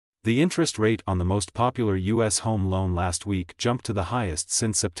The interest rate on the most popular U.S. home loan last week jumped to the highest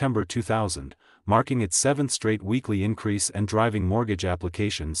since September 2000, marking its seventh straight weekly increase and driving mortgage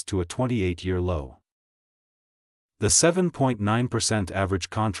applications to a 28-year low. The 7.9% average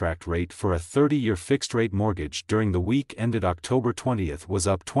contract rate for a 30-year fixed-rate mortgage during the week ended October 20 was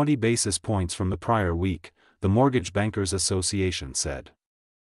up 20 basis points from the prior week, the Mortgage Bankers Association said.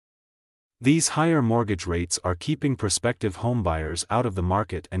 These higher mortgage rates are keeping prospective homebuyers out of the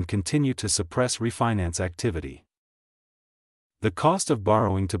market and continue to suppress refinance activity. The cost of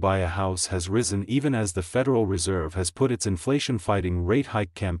borrowing to buy a house has risen even as the Federal Reserve has put its inflation-fighting rate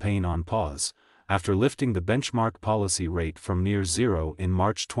hike campaign on pause, after lifting the benchmark policy rate from near zero in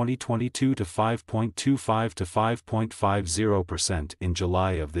March 2022 to 5.25 to 5.50% in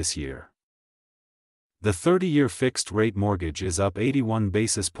July of this year. The 30-year fixed-rate mortgage is up 81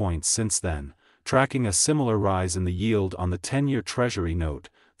 basis points since then, tracking a similar rise in the yield on the 10-year Treasury note,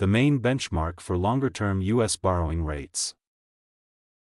 the main benchmark for longer-term U.S. borrowing rates.